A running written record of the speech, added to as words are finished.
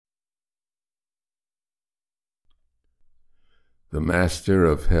The Master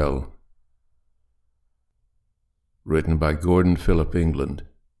of Hell. Written by Gordon Philip England.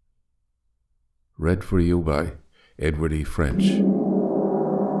 Read for you by Edward E. French.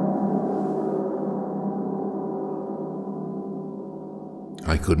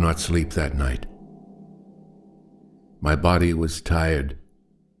 I could not sleep that night. My body was tired,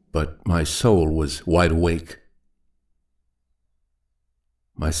 but my soul was wide awake.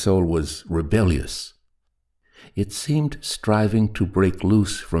 My soul was rebellious. It seemed striving to break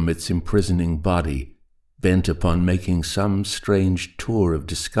loose from its imprisoning body, bent upon making some strange tour of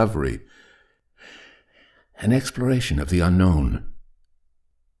discovery, an exploration of the unknown.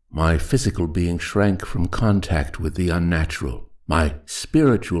 My physical being shrank from contact with the unnatural. My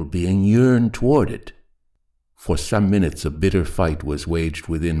spiritual being yearned toward it. For some minutes a bitter fight was waged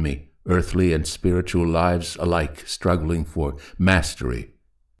within me, earthly and spiritual lives alike struggling for mastery.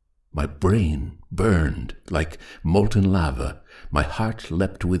 My brain burned like molten lava. My heart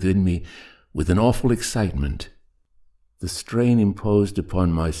leapt within me with an awful excitement. The strain imposed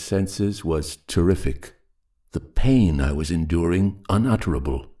upon my senses was terrific. The pain I was enduring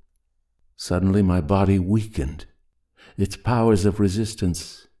unutterable. Suddenly my body weakened. Its powers of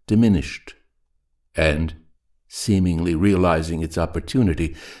resistance diminished. And, seemingly realizing its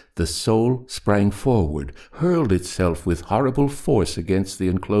opportunity, the soul sprang forward, hurled itself with horrible force against the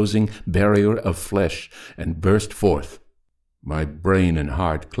enclosing barrier of flesh, and burst forth. My brain and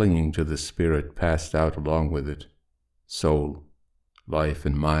heart, clinging to the spirit, passed out along with it. Soul, life,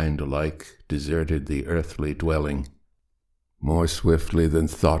 and mind alike deserted the earthly dwelling. More swiftly than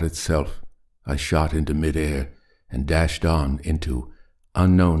thought itself, I shot into mid-air and dashed on into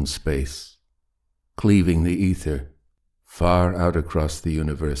unknown space. Cleaving the ether, far out across the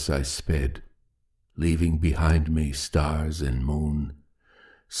universe I sped, leaving behind me stars and moon,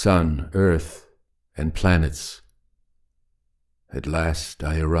 sun, earth, and planets. At last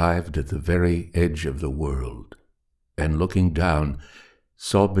I arrived at the very edge of the world, and looking down,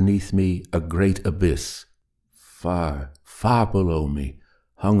 saw beneath me a great abyss. Far, far below me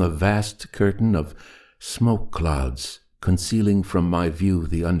hung a vast curtain of smoke clouds, concealing from my view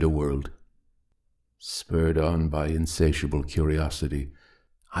the underworld. Spurred on by insatiable curiosity,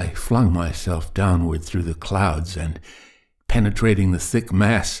 I flung myself downward through the clouds and, penetrating the thick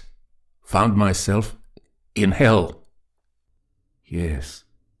mass, found myself in hell. Yes,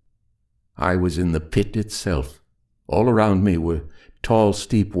 I was in the pit itself. All around me were tall,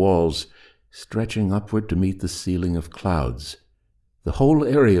 steep walls, stretching upward to meet the ceiling of clouds. The whole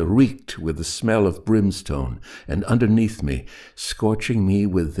area reeked with the smell of brimstone, and underneath me, scorching me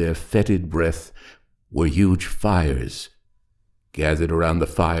with their fetid breath, were huge fires. Gathered around the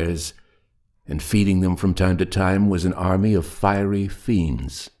fires, and feeding them from time to time, was an army of fiery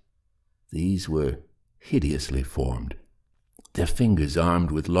fiends. These were hideously formed, their fingers armed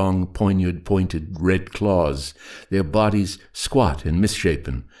with long, pointed red claws, their bodies squat and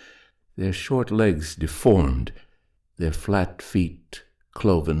misshapen, their short legs deformed, their flat feet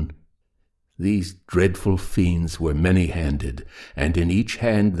cloven. These dreadful fiends were many-handed, and in each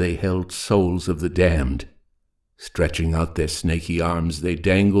hand they held souls of the damned. Stretching out their snaky arms, they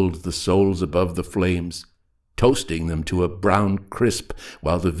dangled the souls above the flames, toasting them to a brown crisp,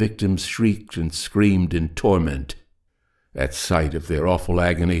 while the victims shrieked and screamed in torment. At sight of their awful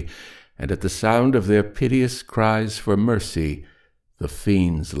agony, and at the sound of their piteous cries for mercy, the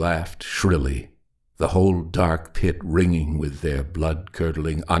fiends laughed shrilly, the whole dark pit ringing with their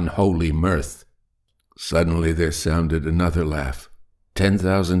blood-curdling, unholy mirth. Suddenly there sounded another laugh,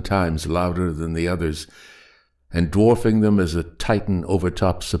 10,000 times louder than the others, and dwarfing them as a titan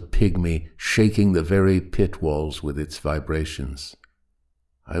overtops a pygmy, shaking the very pit walls with its vibrations.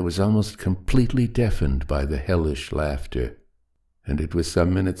 I was almost completely deafened by the hellish laughter, and it was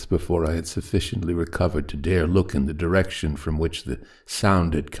some minutes before I had sufficiently recovered to dare look in the direction from which the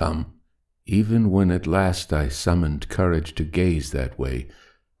sound had come. Even when at last I summoned courage to gaze that way,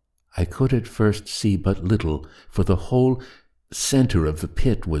 I could at first see but little, for the whole center of the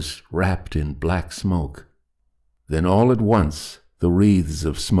pit was wrapped in black smoke. Then all at once the wreaths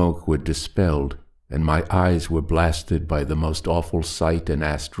of smoke were dispelled, and my eyes were blasted by the most awful sight an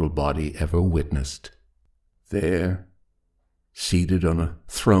astral body ever witnessed. There, seated on a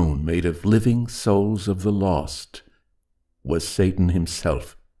throne made of living souls of the lost, was Satan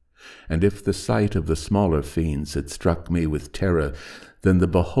himself. And if the sight of the smaller fiends had struck me with terror, then the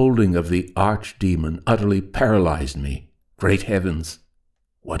beholding of the archdemon utterly paralyzed me. Great heavens!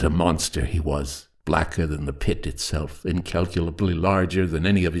 What a monster he was! Blacker than the pit itself, incalculably larger than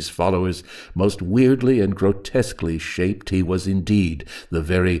any of his followers, most weirdly and grotesquely shaped, he was indeed the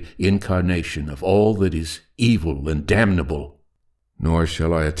very incarnation of all that is evil and damnable. Nor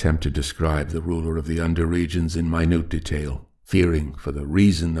shall I attempt to describe the ruler of the under-regions in minute detail, fearing for the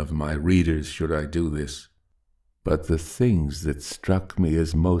reason of my readers should I do this. But the things that struck me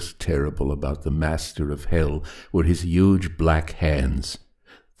as most terrible about the master of hell were his huge black hands.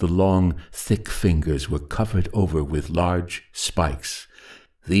 The long, thick fingers were covered over with large spikes.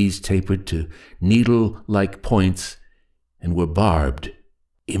 These tapered to needle-like points and were barbed.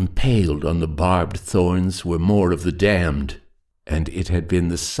 Impaled on the barbed thorns were more of the damned, and it had been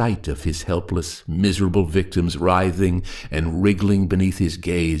the sight of his helpless, miserable victims writhing and wriggling beneath his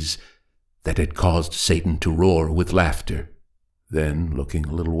gaze that had caused Satan to roar with laughter. Then, looking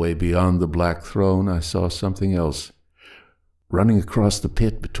a little way beyond the black throne, I saw something else. Running across the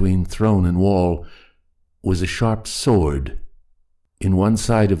pit between throne and wall was a sharp sword. In one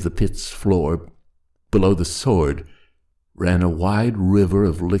side of the pit's floor, below the sword, ran a wide river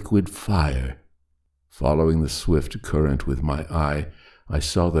of liquid fire. Following the swift current with my eye, I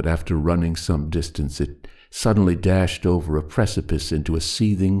saw that after running some distance it suddenly dashed over a precipice into a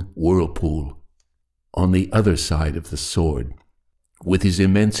seething whirlpool. On the other side of the sword, with his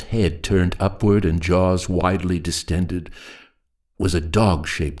immense head turned upward and jaws widely distended, was a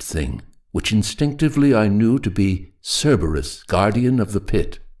dog-shaped thing, which instinctively I knew to be Cerberus, guardian of the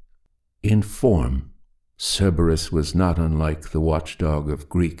pit. In form, Cerberus was not unlike the watchdog of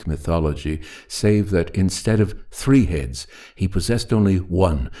Greek mythology, save that instead of 3 heads, he possessed only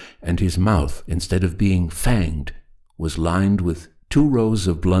 1, and his mouth, instead of being fanged, was lined with 2 rows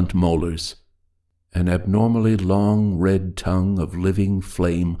of blunt molars. An abnormally long red tongue of living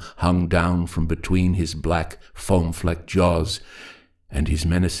flame hung down from between his black, foam-flecked jaws, and his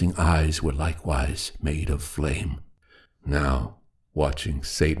menacing eyes were likewise made of flame. Now, watching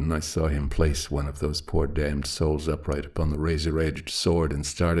Satan, I saw him place one of those poor damned souls upright upon the razor-edged sword and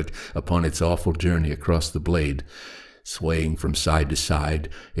start it upon its awful journey across the blade. Swaying from side to side,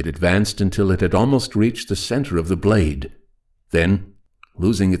 it advanced until it had almost reached the center of the blade. Then,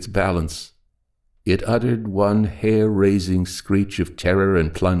 losing its balance, it uttered one hair-raising screech of terror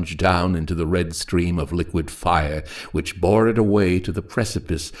and plunged down into the red stream of liquid fire, which bore it away to the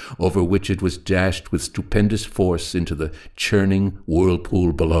precipice over which it was dashed with stupendous force into the churning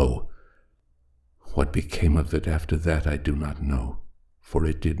whirlpool below. What became of it after that I do not know, for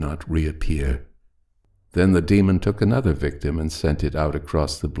it did not reappear. Then the demon took another victim and sent it out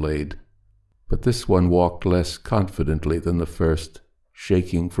across the blade. But this one walked less confidently than the first,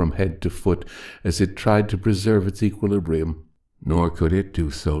 shaking from head to foot as it tried to preserve its equilibrium. Nor could it do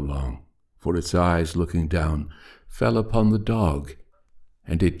so long, for its eyes, looking down, fell upon the dog,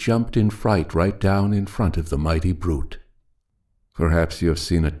 and it jumped in fright right down in front of the mighty brute. Perhaps you have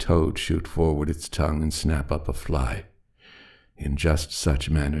seen a toad shoot forward its tongue and snap up a fly. In just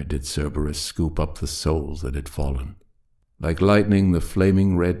such manner did Cerberus scoop up the souls that had fallen. Like lightning, the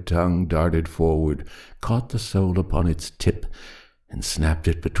flaming red tongue darted forward, caught the soul upon its tip, and snapped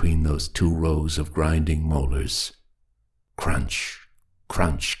it between those 2 rows of grinding molars. Crunch,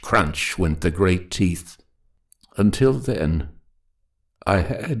 crunch, crunch went the great teeth. Until then, I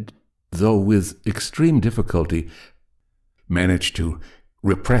had, though with extreme difficulty, managed to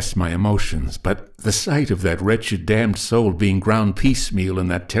repress my emotions, but the sight of that wretched damned soul being ground piecemeal in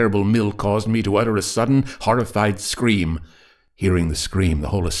that terrible mill caused me to utter a sudden, horrified scream. Hearing the scream, the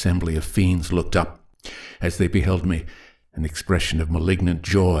whole assembly of fiends looked up. As they beheld me, an expression of malignant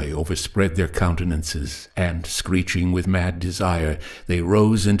joy overspread their countenances, and, screeching with mad desire, they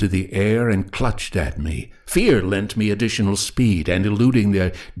rose into the air and clutched at me. Fear lent me additional speed, and eluding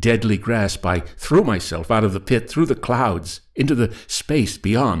their deadly grasp, I threw myself out of the pit through the clouds into the space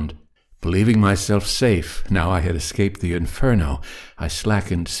beyond. Believing myself safe, now I had escaped the inferno, I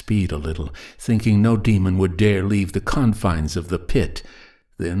slackened speed a little, thinking no demon would dare leave the confines of the pit.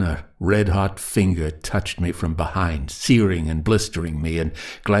 Then a red-hot finger touched me from behind, searing and blistering me, and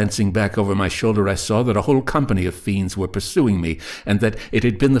glancing back over my shoulder I saw that a whole company of fiends were pursuing me, and that it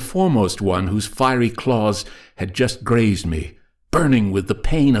had been the foremost one whose fiery claws had just grazed me. Burning with the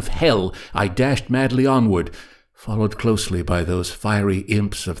pain of hell, I dashed madly onward, followed closely by those fiery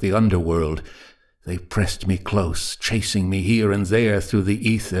imps of the underworld. They pressed me close, chasing me here and there through the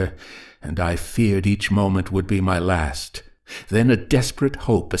ether, and I feared each moment would be my last. Then a desperate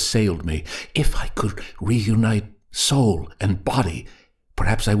hope assailed me. If I could reunite soul and body,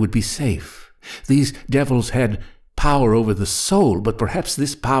 perhaps I would be safe. These devils had power over the soul, but perhaps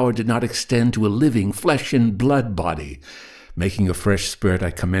this power did not extend to a living flesh and blood body. Making a fresh spurt,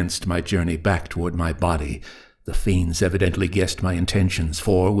 I commenced my journey back toward my body. The fiends evidently guessed my intentions,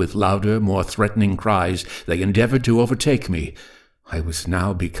 for, with louder, more threatening cries, they endeavored to overtake me. I was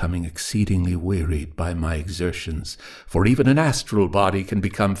now becoming exceedingly wearied by my exertions, for even an astral body can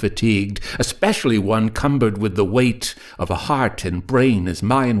become fatigued, especially one cumbered with the weight of a heart and brain as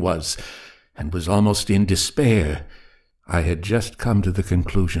mine was, and was almost in despair. I had just come to the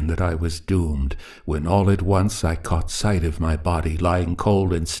conclusion that I was doomed, when all at once I caught sight of my body lying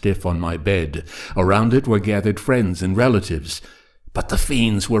cold and stiff on my bed. Around it were gathered friends and relatives. But the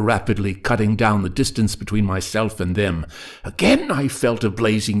fiends were rapidly cutting down the distance between myself and them. Again I felt a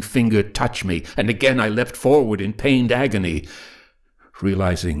blazing finger touch me, and again I leapt forward in pained agony.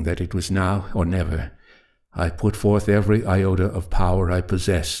 Realizing that it was now or never, I put forth every iota of power I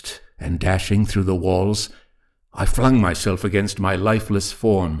possessed, and dashing through the walls, I flung myself against my lifeless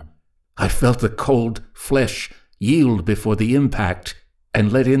form. I felt the cold flesh yield before the impact,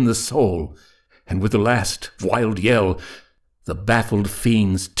 and let in the soul, and with the last wild yell, the baffled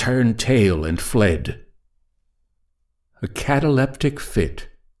fiends turned tail and fled. A cataleptic fit,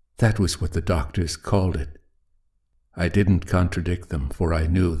 that was what the doctors called it. I didn't contradict them, for I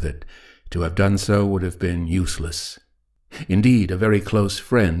knew that to have done so would have been useless. Indeed, a very close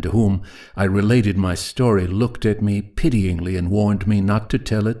friend to whom I related my story looked at me pityingly and warned me not to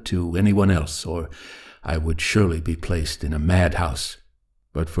tell it to anyone else, or I would surely be placed in a madhouse.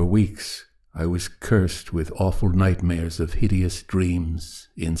 But for weeks I was cursed with awful nightmares of hideous dreams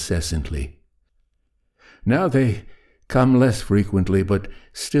incessantly. Now they come less frequently, but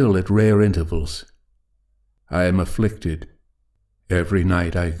still at rare intervals. I am afflicted. Every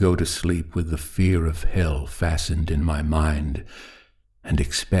night I go to sleep with the fear of hell fastened in my mind, and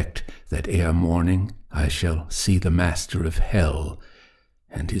expect that ere morning I shall see the master of hell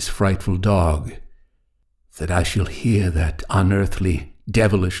and his frightful dog, that I shall hear that unearthly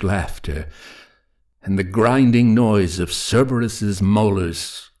devilish laughter, and the grinding noise of Cerberus's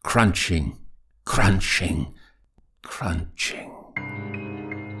molars crunching, crunching, crunching.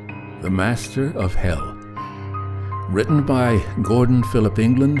 The Master of Hell. Written by Gordon Philip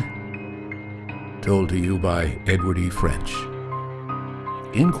England. Told to you by Edward E. French.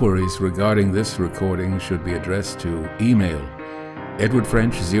 Inquiries regarding this recording should be addressed to email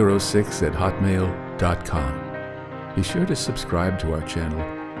edwardfrench06@hotmail.com. Be sure to subscribe to our channel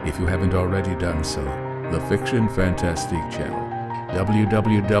if you haven't already done so, the Fiction Fantastique channel,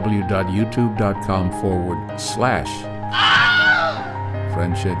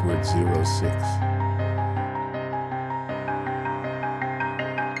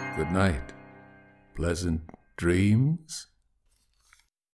 Good night. Pleasant dreams.